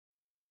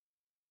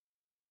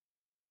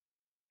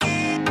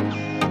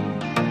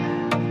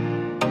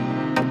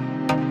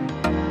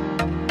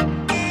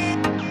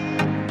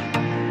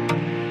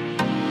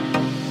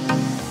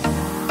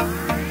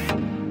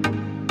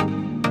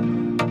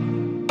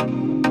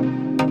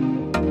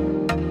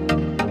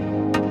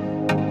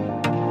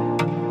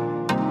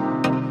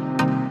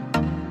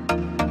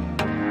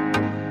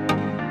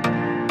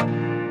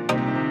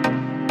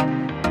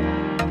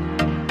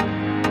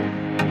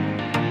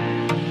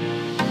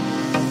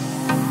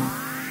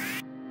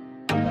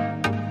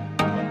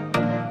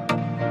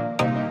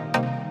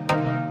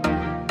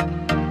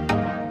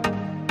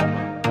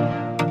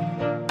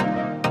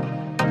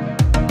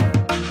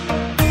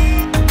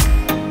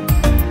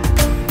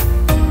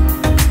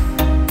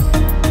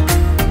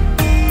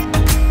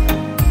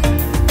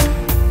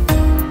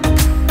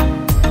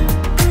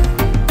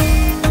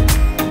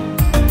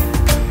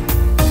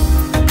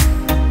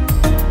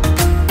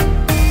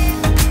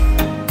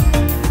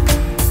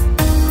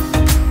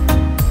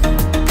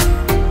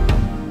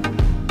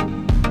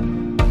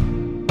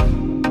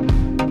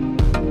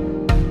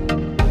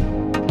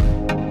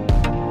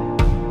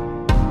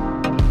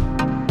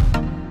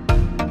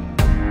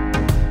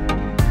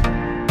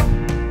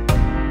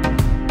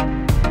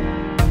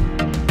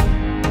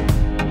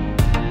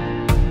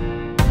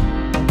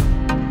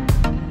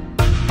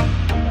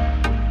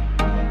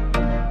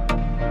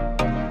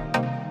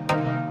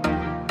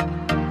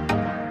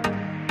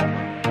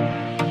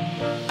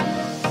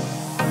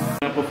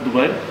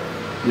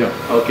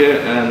Okay,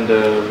 and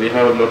we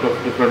have a lot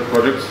of different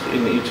projects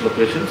in each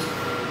locations.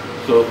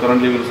 So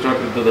currently we'll start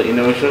with the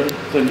innovation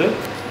center.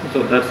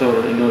 So that's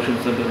our innovation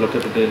center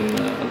located in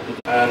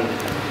and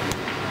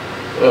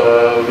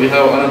we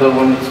have another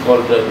one. It's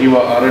called Dewa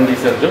R&D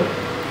center.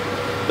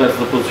 That's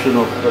the position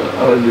of the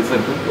R&D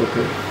center.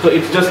 Okay. So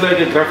it's just like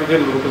a graphical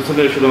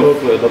representation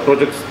of the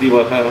projects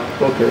Dewa have.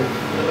 Okay.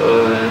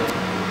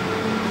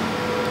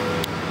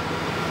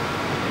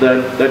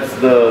 Then that's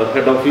the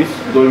head office,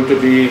 going to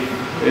be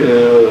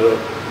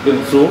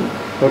built soon.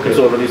 Okay. It's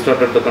already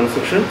started the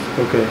construction.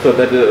 Okay. So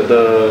that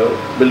the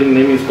building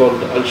name is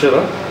called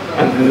Al-Shara,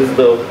 and this is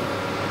the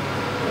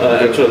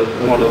actual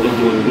model. It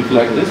will look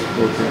like this.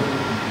 Okay.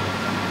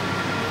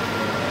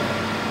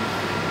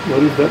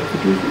 What is that?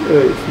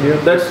 It's near.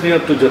 That's near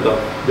to Jeddah.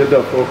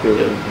 Jeddah. Okay.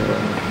 Yeah.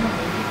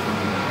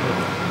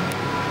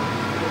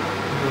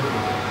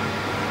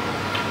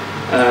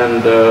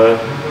 And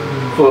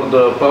for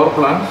the power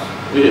plants,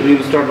 we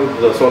will start with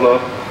the solar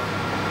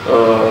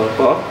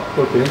park.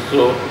 Okay.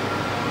 So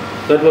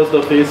that was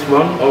the phase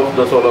 1 of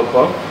the solar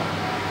park,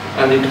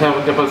 and it have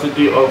a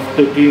capacity of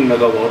 13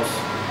 megawatts.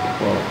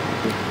 Wow.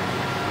 Okay.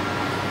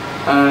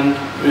 And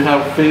we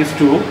have phase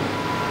 2,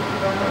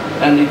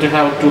 and it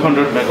have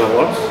 200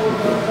 megawatts.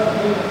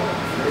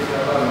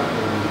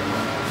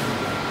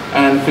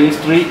 And phase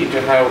 3, it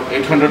have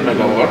 800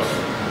 megawatts.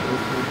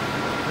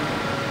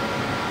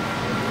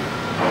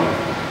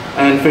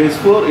 And phase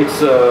 4,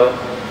 it's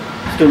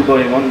still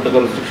going on. The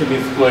construction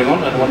is going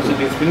on, and once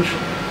it is finished,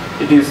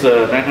 it is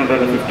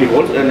 950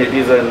 volts, and it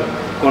is a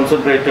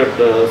concentrated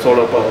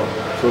solar power.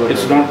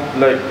 It's not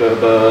like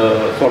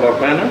the solar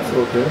panels.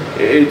 Okay.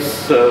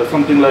 It's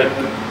something like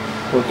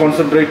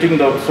concentrating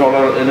the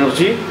solar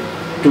energy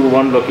to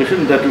one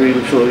location that we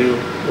will show you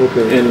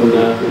in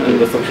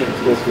the section.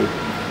 Okay.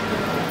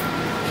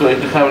 So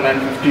it have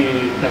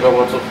 950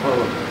 megawatts of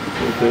power.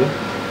 Okay.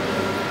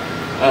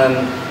 And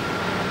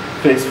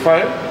phase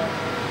 5,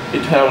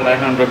 it have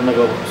 900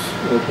 megawatts.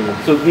 Okay.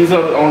 So these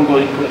are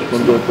ongoing projects.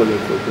 Ongoing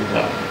projects. Okay.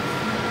 Yeah.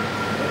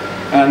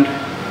 And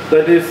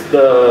that is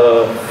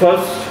the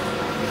first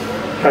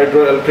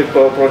hydroelectric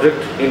power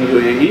project in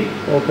UAE.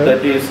 Okay.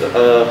 That is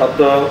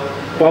Hatta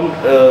pumped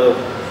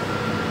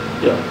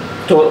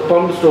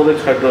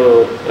storage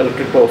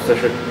hydroelectric power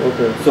station.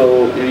 Okay.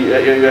 So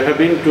you have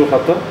been to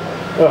Hatta?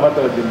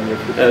 Hatta, yes.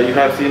 You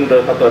have seen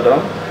the Hatta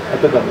Dam?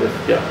 Hatta Dam, yes.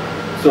 Yeah.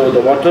 So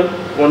the water,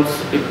 once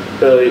it,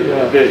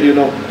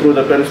 through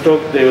the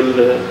penstock, they will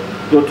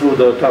go through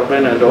the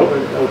turbine and all.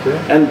 Okay.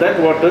 And that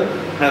water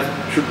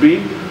should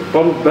be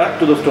pumped back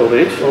to the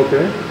storage.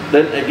 Okay.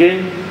 Then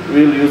again,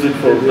 we will use it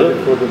for the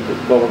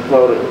power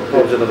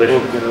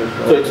generation.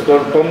 So it's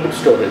called pumped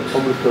storage.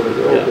 Pumped storage.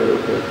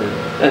 Okay.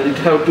 And it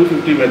have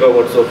 250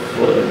 megawatts of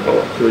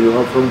power. So you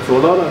have from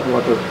solar and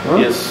water. Huh?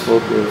 Yes.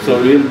 Okay.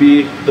 So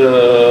the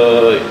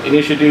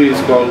initiative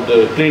is called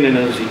Clean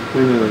Energy.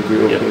 Clean Energy.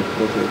 Okay.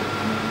 Yeah. Okay.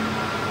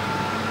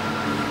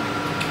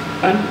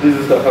 And this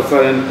is the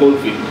Hassan coal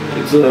field.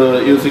 It's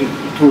using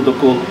through the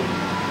coal.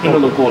 You know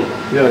the coal.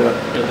 Yeah.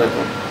 That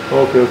one.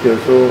 Okay.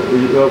 So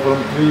you are from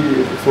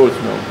 3 sources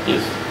now.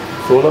 Yes.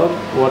 Solar,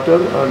 water,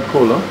 and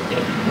coal. Huh?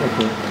 Yeah.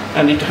 Okay.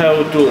 And it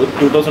have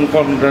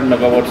 2,400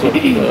 megawatts of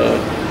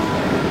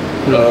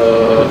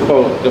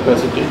power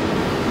capacity.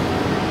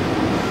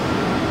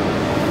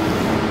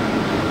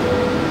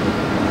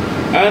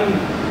 And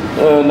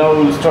now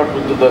we will start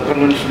with the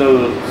conventional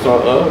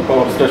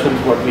power stations.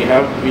 What we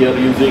have, we are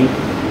using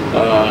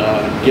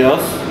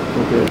gas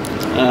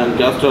and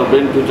gas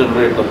turbine to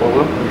generate the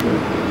power. Okay.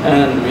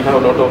 And we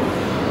have a lot of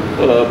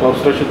power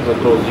stations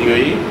across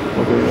UAE.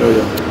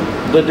 Okay.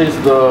 That is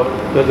the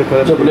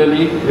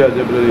Jabalali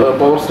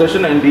power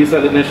station and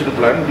desalination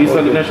plant.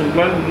 Desalination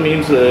plant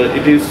means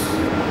it is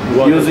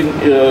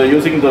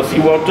using the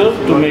seawater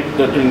to make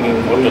the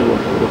drinking water.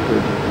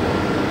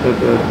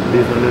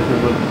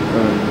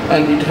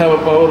 And it have a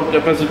power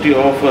capacity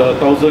of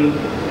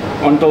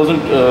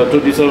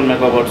 1,027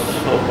 megawatts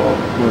of power.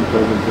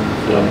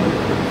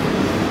 1,000.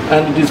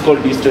 And it is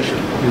called D station.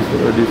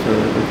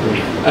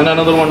 And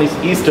another one is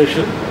E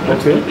station.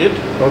 Okay.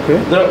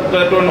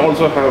 That one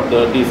also have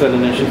the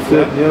desalination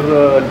plant. Near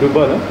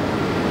Dubai?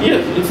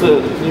 Yes, it's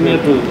near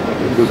to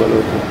Dubai.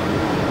 Okay.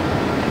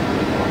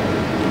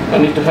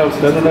 And it has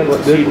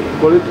 660.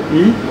 Call it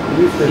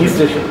E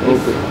station.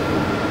 Okay.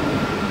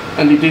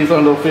 And it is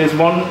under phase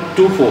 1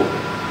 to 4.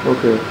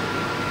 Okay.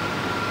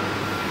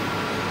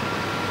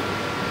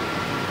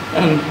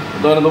 And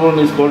the other one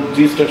is called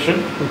G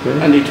station,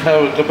 and it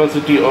have a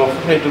capacity of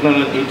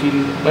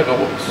 818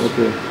 megawatts.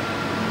 Okay.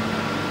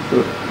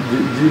 So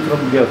G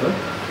from gas, huh?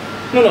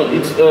 No.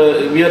 It's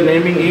we are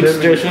naming each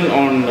station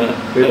on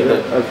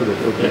alphabet.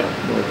 Okay. Yeah.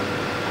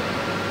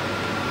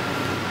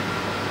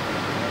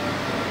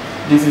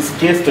 This is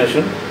K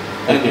station,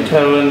 and it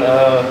have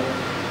a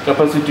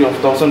capacity of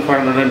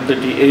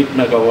 1,538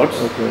 megawatts.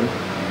 Okay.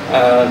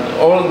 And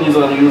all these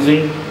are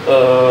using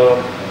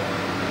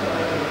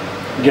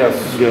gas.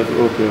 Okay.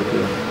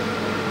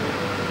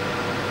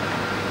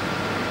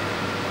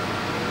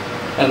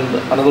 and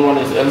another one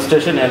is L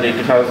station, and it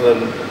has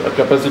a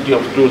capacity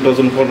of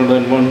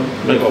 2,401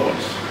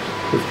 megawatts.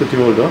 50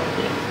 volt, huh?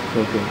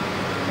 Yeah. Okay.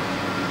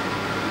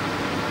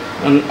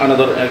 And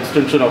another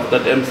extension of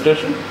that M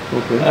station,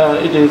 Okay.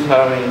 it is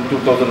having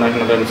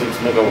 2,906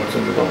 megawatts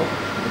in the power.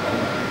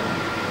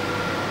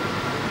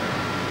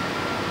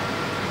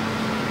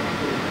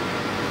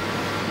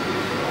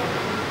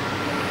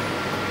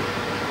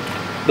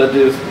 That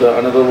is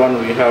another one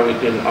we have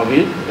it in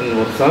Avi in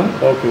Warsan.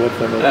 Okay, what's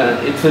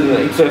that?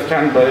 It's a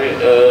standby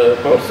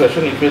power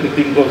station. If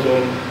anything goes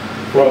on,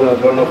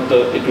 one of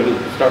it will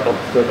start up.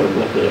 So,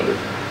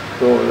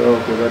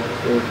 okay, that's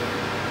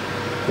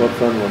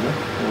what's on one, huh?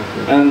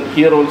 Okay. And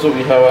here also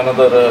we have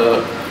another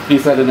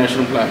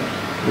desalination plant.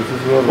 This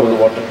is where for the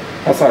water.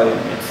 Asai,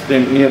 it's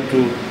near to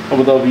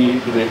Abu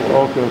Dhabi, Dubai.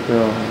 Okay, okay.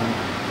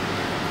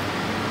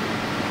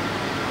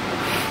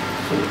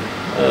 So,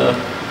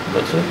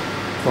 that's it.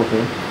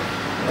 Okay.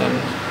 And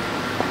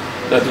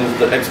that is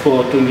the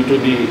Expo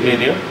 2020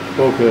 area.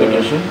 Okay.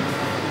 Location.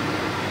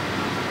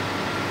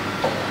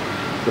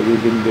 So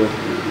we've been there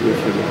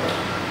yesterday.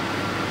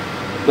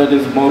 That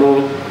is Moro.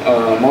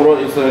 Moro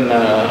is an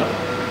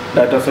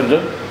data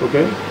center.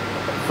 Okay.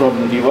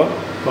 From Dewa.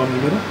 From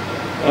Nimera?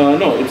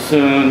 No, it's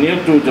near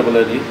to Jabal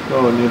Ali.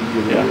 Oh, near to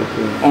Jabal Ali. Yeah.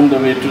 Okay. On the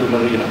way to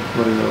Marina.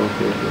 Marina,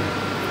 okay, okay.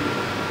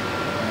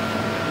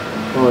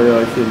 Oh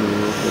yeah, I see.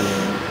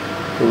 Okay.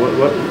 So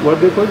what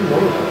they call it?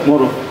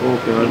 Moro.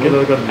 Okay.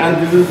 Okay. And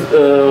this is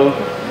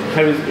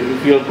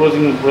if you are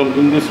crossing from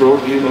in this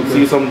road, you will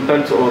see some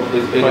tents over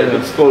this area. Oh, yeah.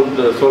 It's called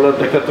the Solar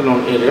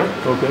Decathlon area.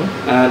 Okay.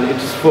 And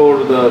it's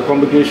for the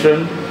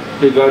competition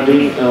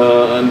regarding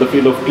in the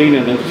field of clean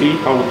energy,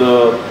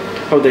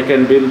 how they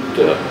can build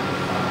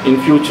in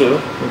future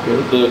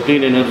the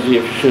clean energy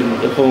efficient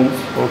homes.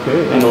 Okay.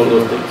 And all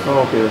those things.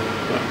 Oh, okay.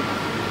 Yeah.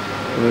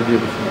 Okay,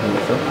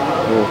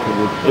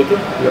 good. Okay.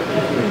 Yeah.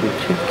 Thank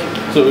you.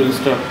 So we'll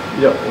start.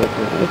 Yeah.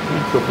 Okay.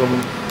 So from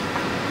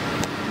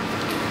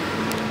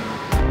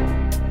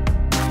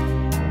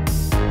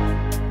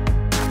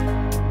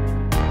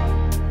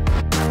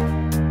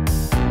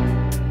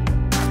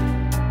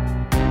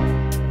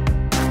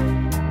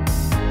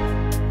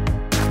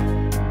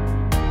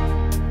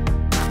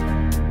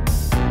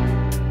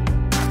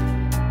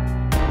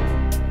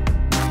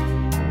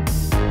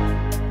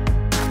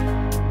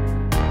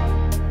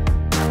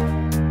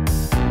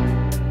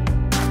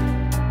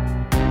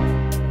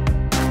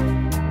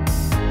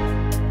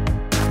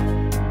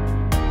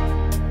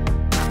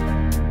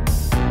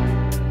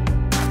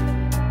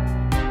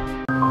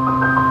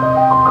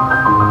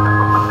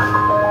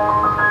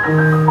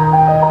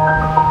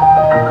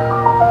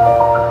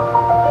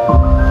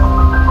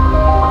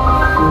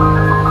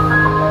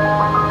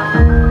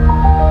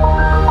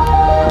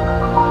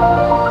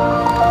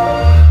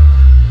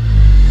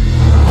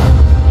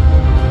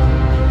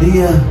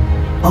هي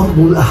أرض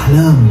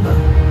الأحلام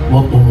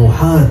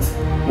والطموحات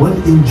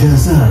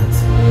والإنجازات.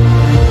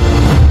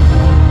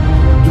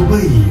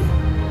 دبي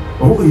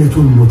رؤية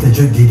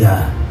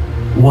متجددة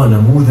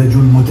ونموذج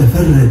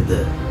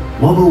متفرد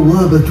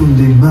وبوابة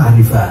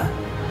للمعرفة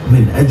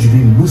من أجل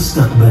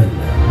المستقبل.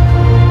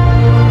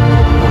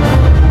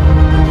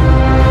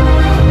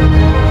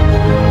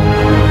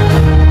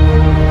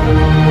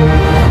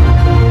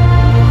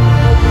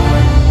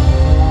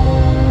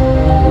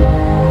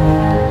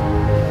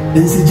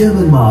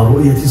 انسجاما مع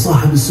رؤية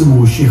صاحب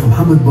السمو الشيخ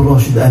محمد بن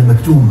راشد آل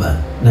مكتوم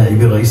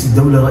نائب رئيس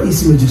الدولة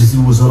رئيس مجلس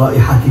الوزراء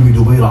حاكم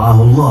دبي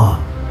رعاه الله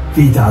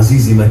في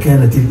تعزيز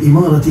مكانة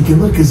الإمارة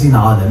كمركز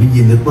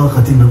عالمي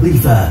للطاقة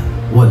النظيفة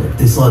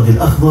والاقتصاد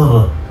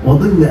الأخضر،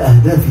 وضمن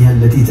أهدافها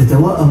التي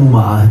تتوائم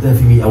مع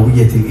أهداف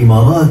مئوية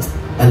الإمارات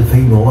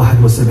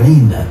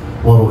 2071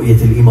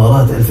 ورؤية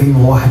الإمارات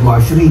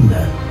 2021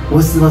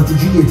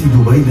 واستراتيجية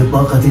دبي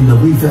للطاقة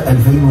النظيفة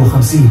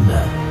 2050.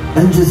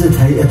 أنجزت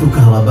هيئة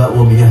كهرباء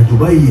ومياه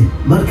دبي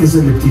مركز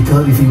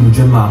الابتكار في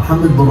مجمع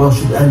محمد بن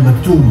راشد آل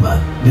مكتوم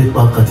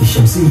للطاقة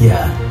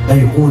الشمسية،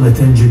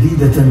 أيقونة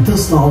جديدة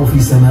تصنع في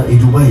سماء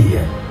دبي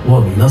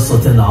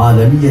ومنصة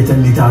عالمية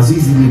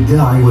لتعزيز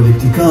الإبداع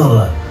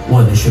والابتكار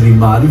ونشر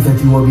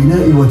المعرفة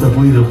وبناء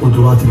وتطوير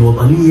القدرات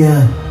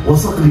الوطنية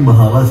وصقل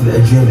مهارات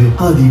الأجيال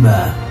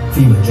القادمة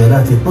في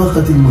مجالات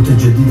الطاقة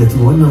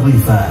المتجددة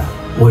والنظيفة،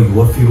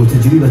 ويوفر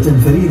تجربة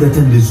فريدة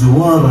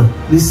للزوار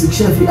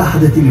لاستكشاف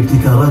أحدث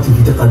الابتكارات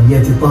في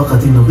تقنيات الطاقة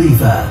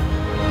النظيفة.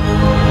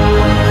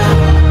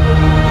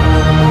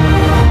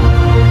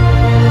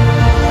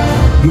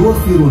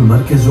 يوفر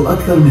المركز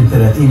أكثر من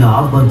 30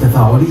 عرضا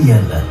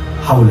تفاعليا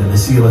حول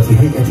مسيرة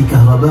هيئة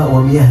كهرباء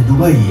ومياه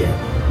دبي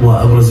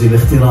وأبرز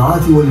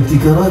الاختراعات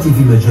والابتكارات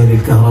في مجال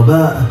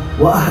الكهرباء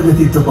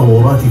وأحدث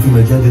التطورات في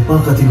مجال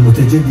الطاقة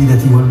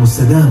المتجددة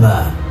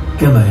والمستدامة،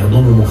 كما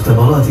يضم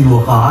مختبرات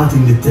وقاعات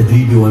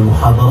للتدريب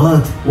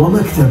والمحاضرات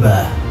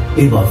ومكتبة،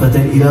 إضافة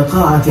إلى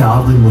قاعة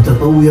عرض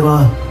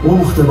متطورة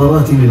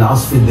ومختبرات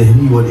للعصف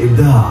الذهني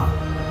والإبداع.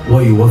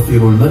 ويوفر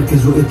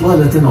المركز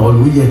إطلالة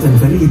علوية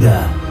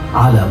فريدة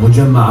على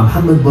مجمع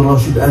محمد بن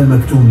راشد آل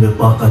مكتوم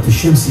للطاقة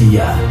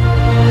الشمسية.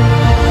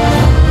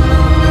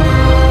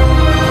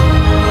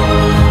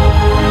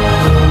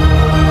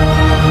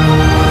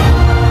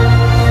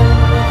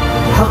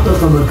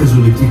 حقق مركز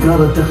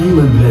الابتكار التقييم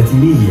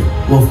البلاتيني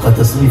وفق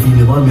تصنيف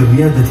نظام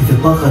الريادة في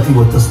الطاقة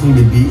والتصميم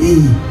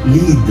البيئي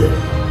ليد،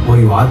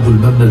 ويعد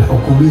المبنى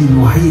الحكومي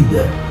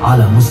الوحيد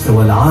على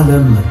مستوى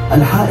العالم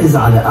الحائز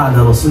على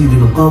أعلى رصيد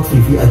نقاط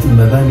في فئة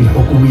المباني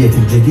الحكومية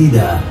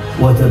الجديدة،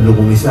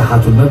 وتبلغ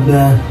مساحة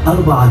المبنى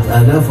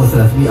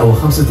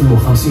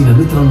 4355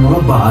 مترا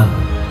مربعا،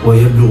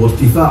 ويبلغ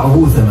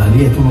ارتفاعه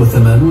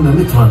 88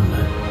 مترا.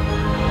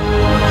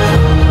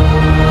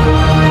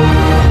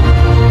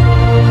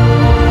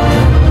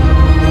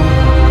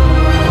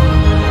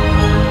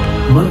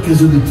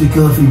 مركز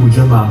الابتكار في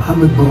مجمع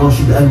محمد بن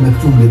راشد آل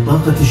مكتوم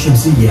للطاقة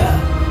الشمسية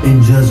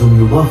إنجاز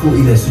يضاف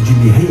إلى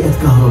سجل هيئة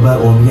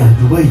كهرباء ومياه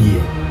دبي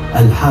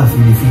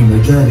الحافل في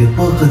مجال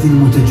الطاقة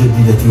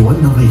المتجددة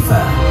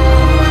والنظيفة.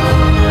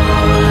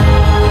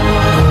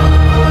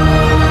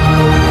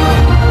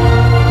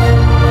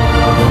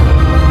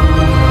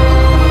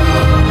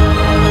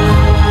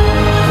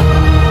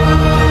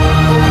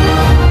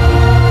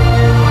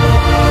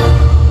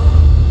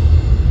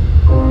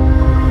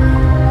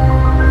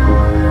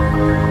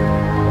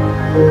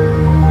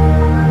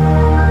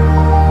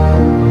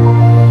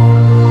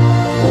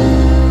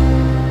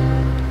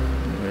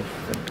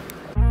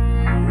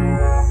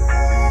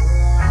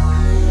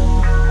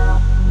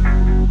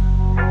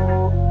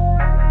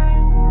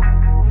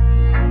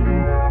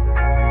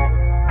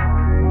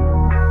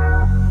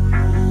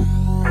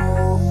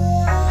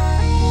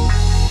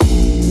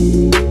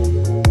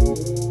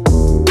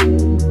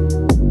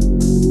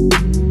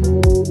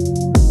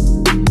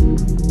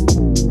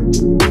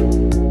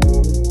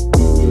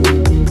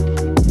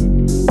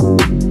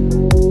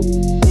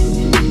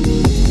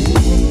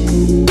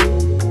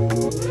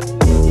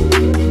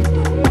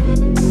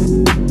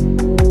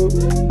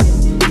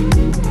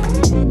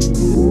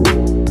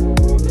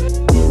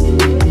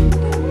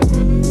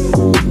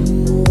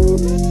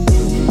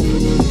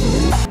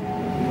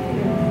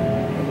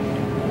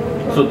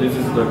 So this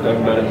is the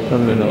timeline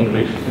in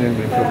English.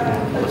 English, okay.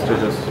 The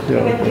stages.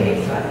 Yeah, okay.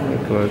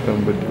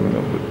 Come between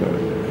of the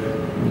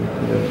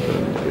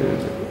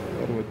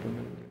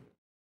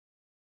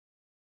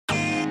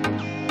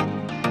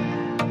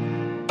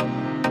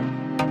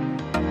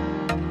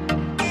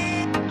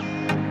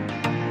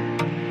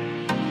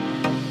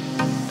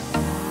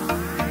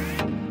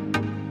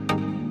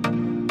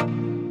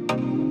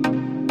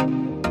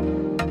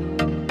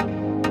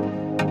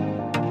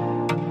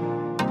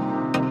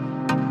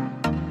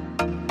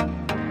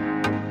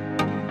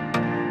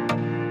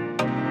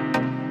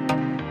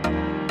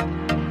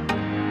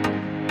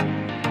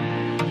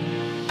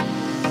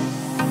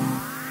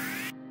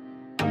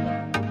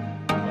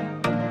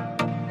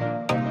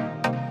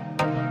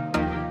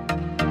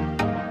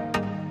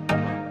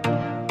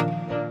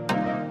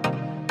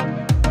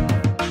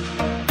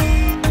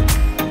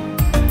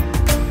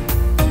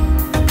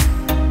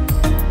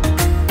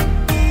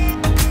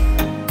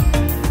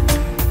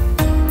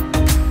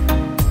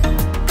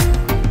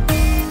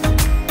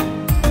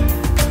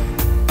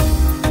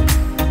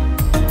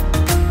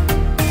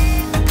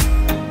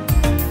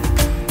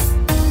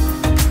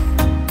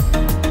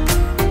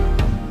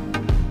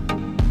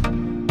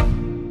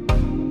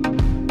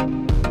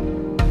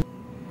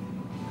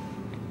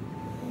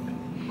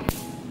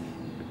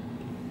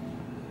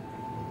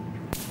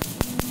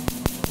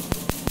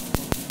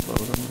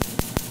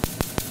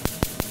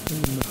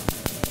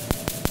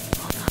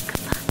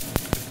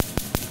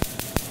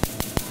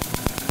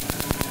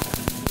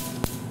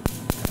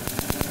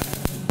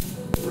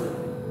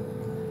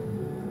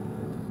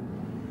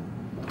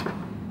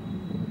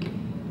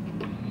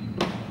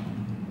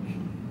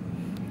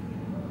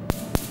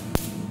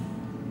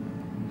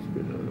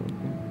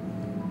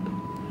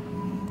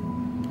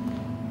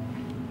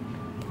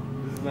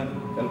An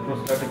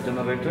electrostatic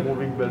generator.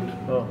 moving belt.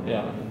 Oh.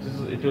 Yeah,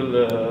 it will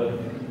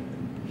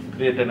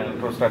create an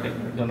electrostatic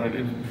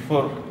generator.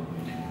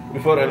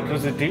 Before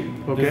electricity,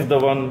 Okay. this is the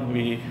one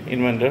we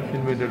invented.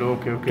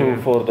 Okay.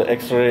 For the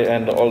X-ray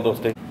and all those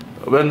things.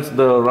 Once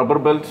the rubber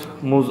belt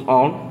moves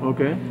on,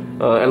 Okay.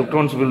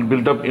 Electrons will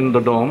build up in the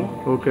dome.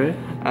 Okay.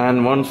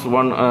 And once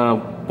one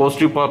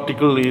positive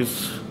particle is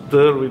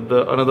there with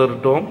the another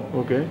dome,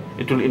 Okay.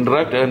 it will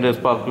interact and a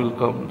spark will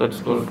come. That's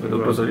called Okay,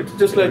 electricity. right. It's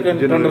just like a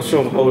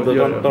thunderstorm, how the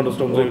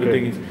thunderstorms, Okay.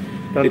 everything is.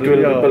 Thunder, It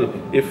will yeah. repel.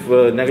 If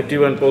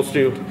negative and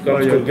positive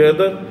comes yeah.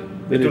 together,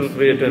 it will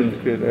create an.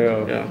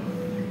 Yeah. Yeah.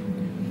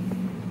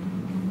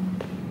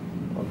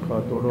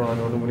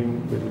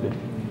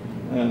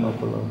 And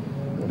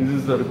this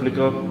is the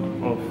replica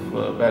of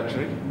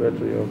battery.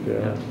 Battery, okay.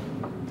 Yeah.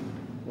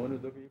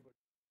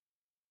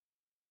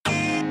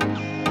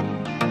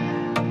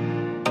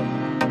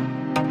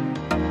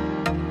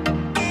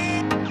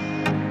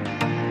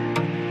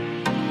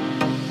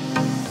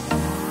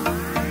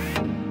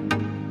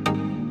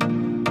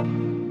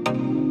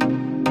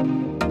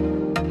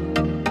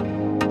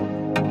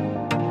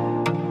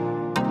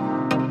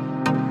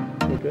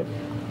 Okay.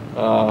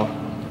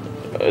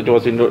 It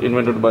was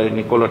invented by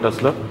Nikola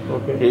Tesla.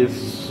 Okay.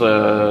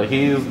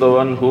 He is the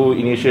one who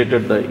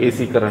initiated the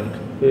AC current,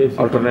 AC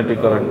alternating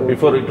current. current. Okay.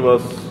 Before it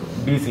was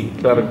DC,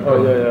 direct Oh,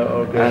 current. yeah,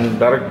 okay. And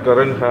direct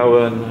current have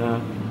an,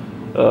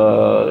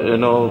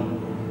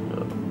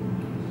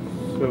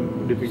 So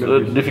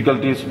difficulties.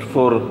 difficulties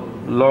for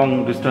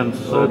long distance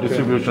Okay.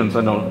 distributions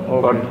and all.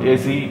 Okay. But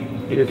AC,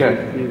 it can.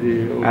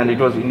 Easy. Okay. And it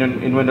was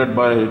invented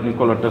by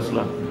Nikola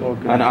Tesla.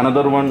 Okay. And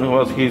another one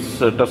was his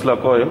Tesla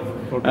coil.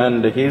 Okay.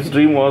 And his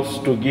dream was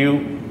to give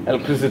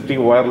electricity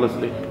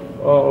wirelessly,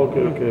 Oh,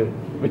 okay, okay.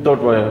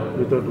 without wire.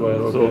 Without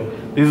wire, okay. So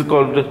this is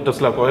called the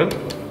Tesla coil.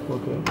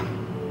 Okay.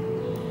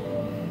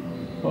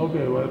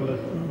 Okay,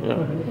 wireless. Yeah.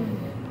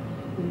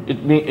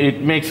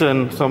 It makes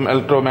some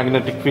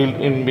electromagnetic field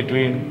in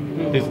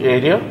between this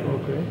area,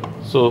 Okay.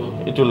 so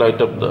it will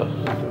light up the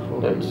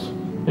lights.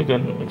 You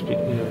can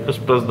experience.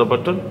 Just press the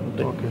button.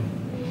 Okay.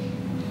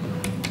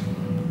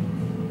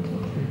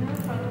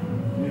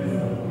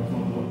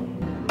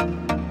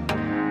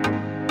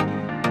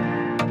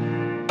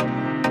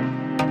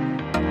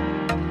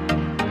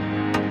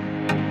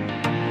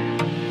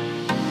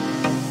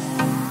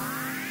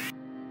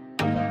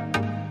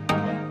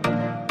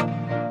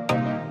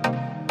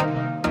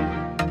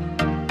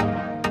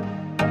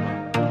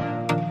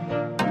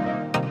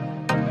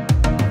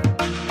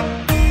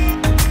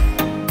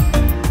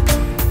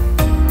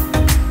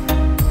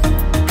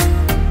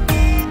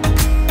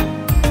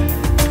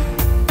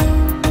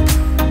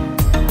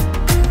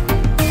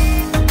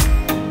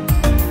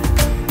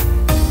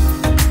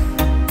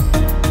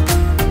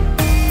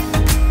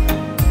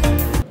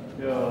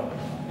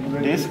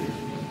 This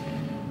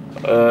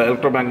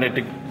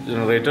electromagnetic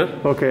generator.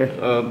 Okay.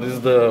 This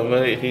is the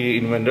way he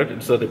invented.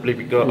 It's a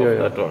replica of Yeah.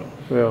 that one.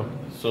 Yeah.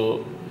 So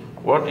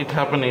what it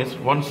happened is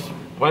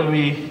while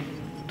we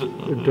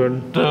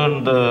Turn.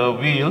 turn the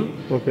wheel,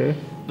 Okay.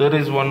 there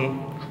is one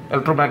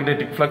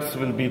electromagnetic flux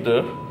will be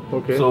there.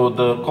 Okay. So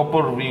the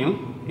copper wheel,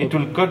 it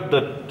will cut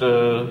that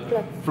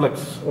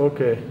flux.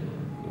 Okay.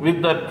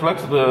 With that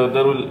flux,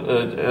 there will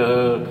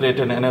create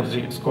an energy.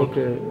 It's called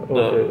Okay.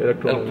 the Okay.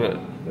 Electromagnetic.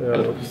 Yeah.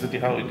 electricity.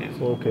 How it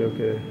is? Okay.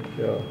 Okay.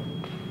 Yeah.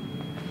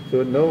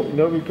 So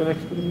now we can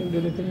experiment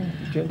anything?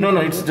 Change? No,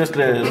 it's just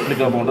a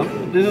replica model.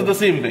 This is the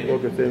same way.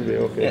 Okay. Same way.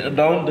 Okay.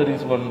 Down there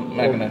is one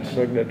magnet. Oh,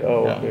 magnet.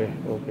 Oh. Yeah. Okay.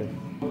 Okay.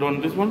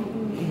 Down this one.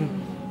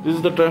 This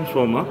is the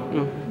transformer.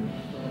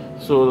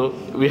 So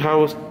we have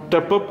a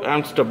step up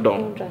and step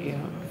down.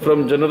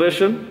 From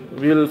generation,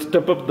 we will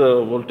step up the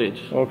voltage,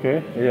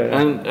 Okay.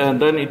 Yeah. and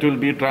then it will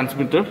be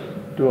transmitted.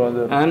 Two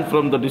other. And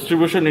from the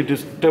distribution, it is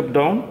stepped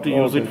down to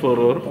use it for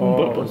our home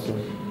purpose.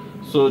 Okay.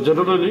 So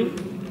generally,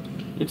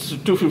 it's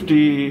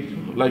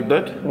 250 like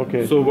that.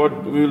 Okay. So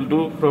what we will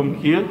do from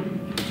here,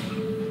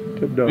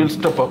 Step down. we'll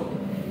step up.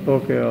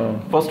 Okay.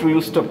 First, we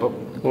will step up.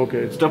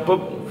 Okay. Step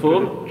up for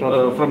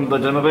from the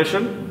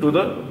generation to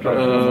the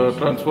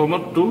transformer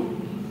to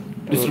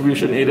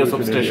distribution area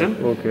substation.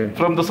 Okay.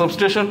 From the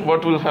substation,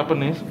 what will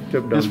happen is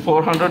Step down. this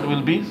 400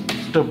 will be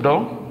stepped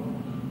down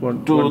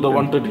to the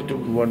 132.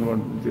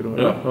 110.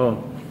 Yeah. Oh.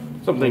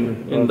 Something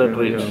in that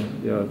range.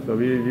 Yeah. Yeah. So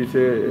we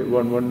say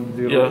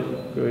 110. Yeah.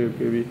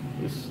 Okay.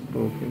 Yes.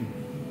 Okay.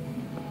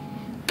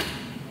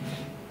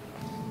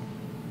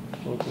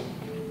 Okay.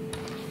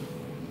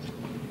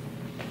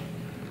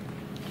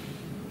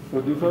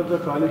 So these are the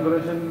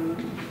calibration.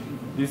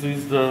 This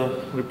is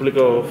the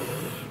replica of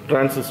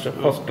transistor,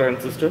 first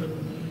transistor.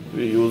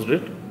 We used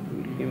it.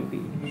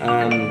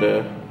 And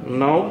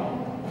now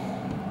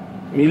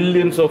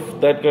millions of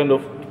that kind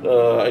of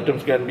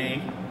items can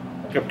be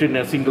kept in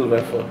a single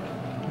wafer.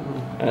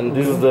 And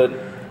this is the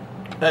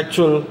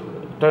actual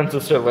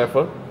transistor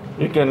wafer.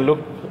 You can look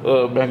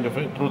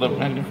magnify through the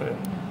magnifier.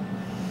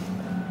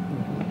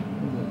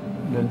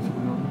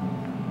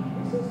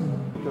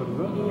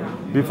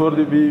 Before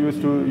we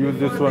used to use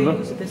this one. They Huh?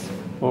 use this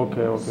one.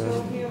 Okay. Okay.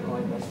 So here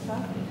all the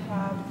stuff we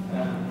have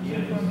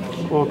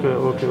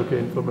information. Okay.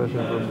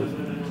 Information from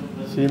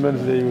this.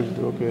 Siemens they used.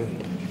 Okay.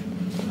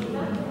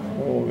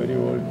 Oh, very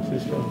old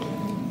system.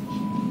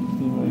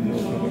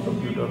 Siemens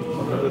computer.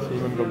 Another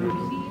Siemens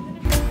computer.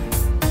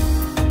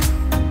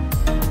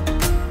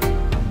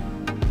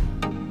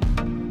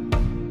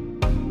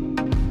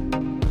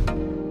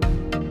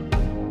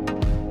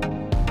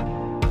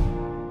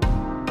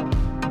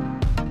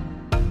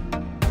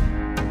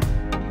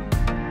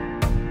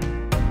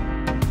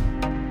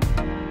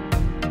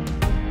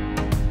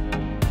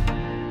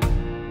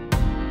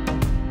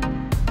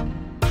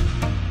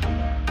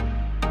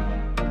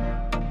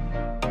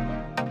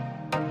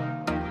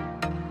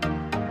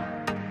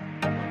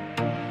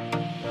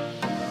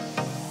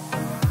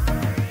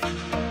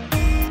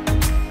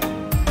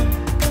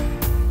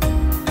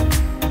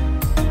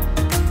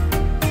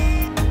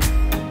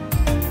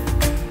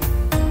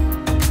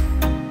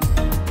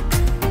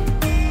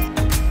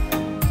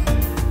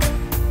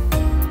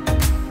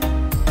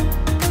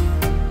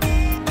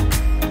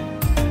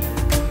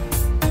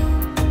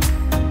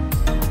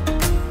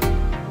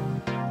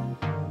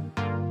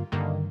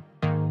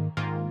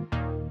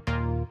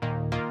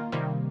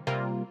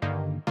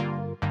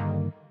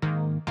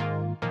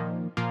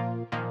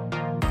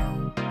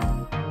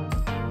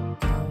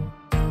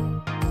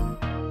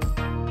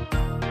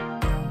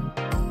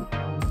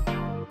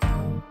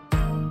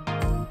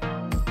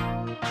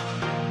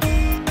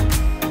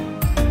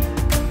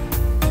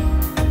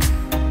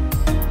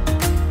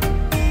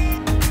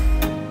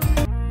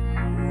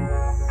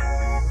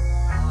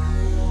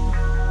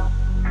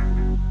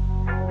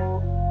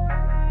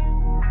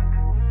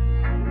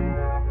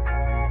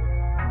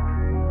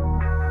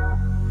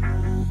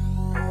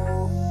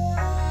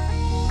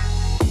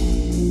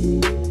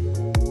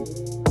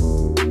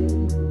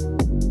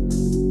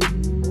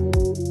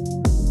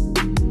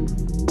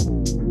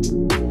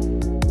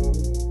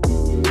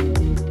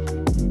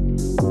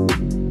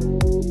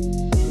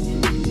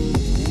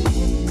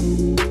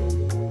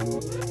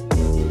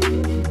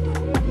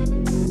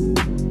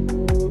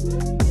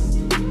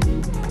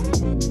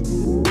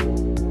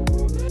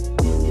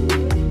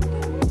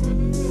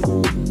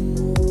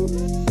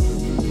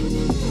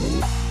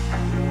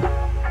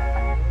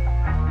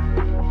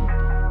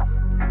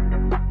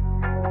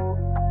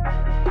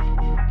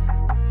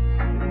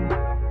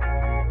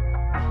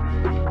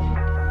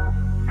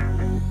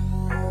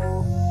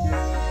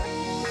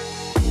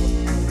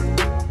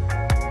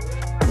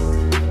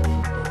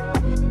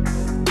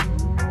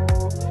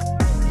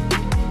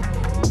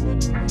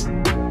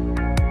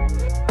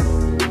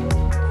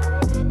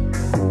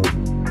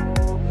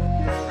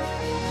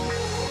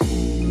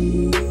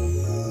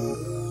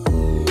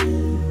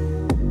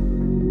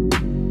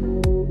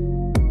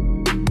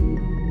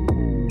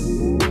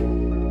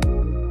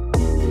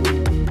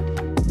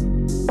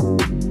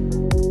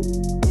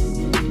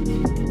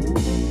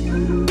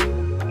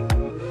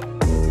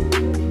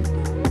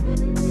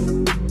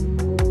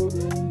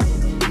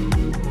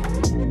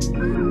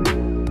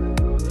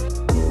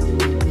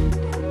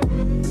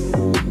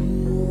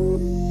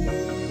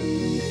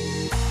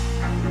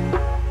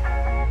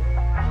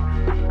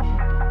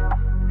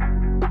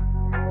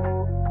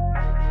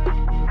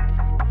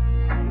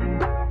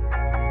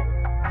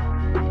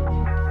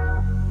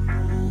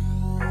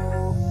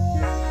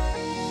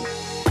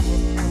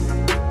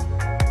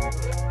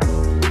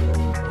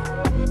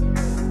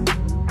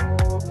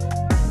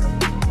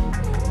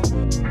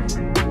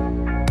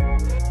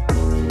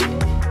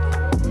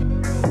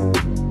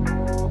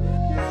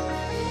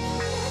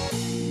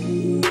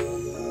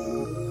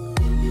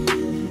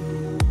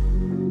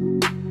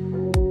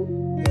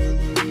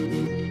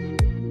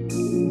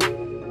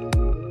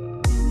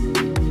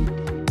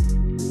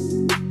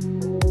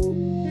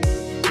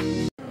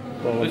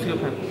 your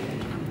hand.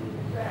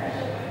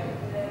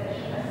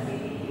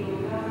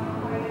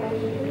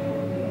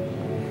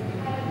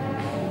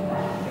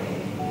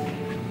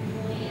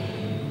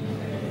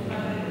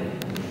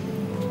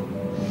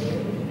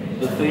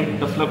 The same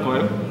Tesla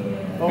coil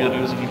we are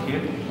using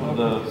here,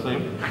 the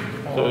same.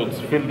 So it's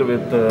filled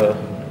with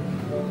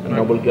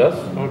noble gas.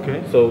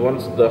 Okay. So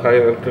once the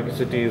higher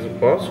electricity is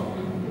passed,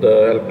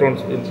 the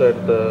electrons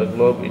inside the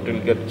globe, it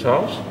will get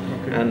charged,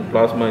 and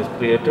plasma is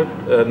created,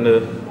 and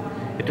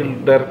it will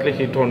directly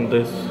hit on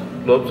this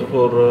globes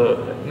for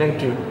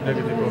negative.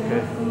 Negative,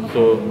 okay.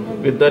 So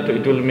with that,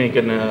 it will make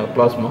a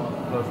plasma.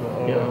 Plasma,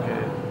 oh, Yeah.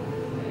 okay.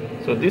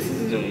 So this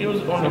is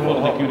used only for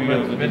the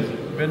curiosity.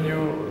 When you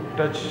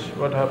touch,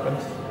 what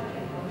happens?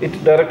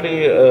 It directly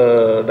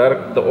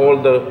direct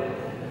all the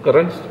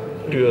currents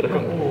to your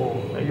hand.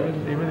 Oh,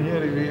 even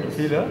here we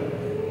feel that.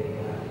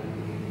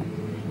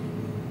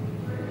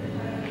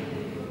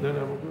 Then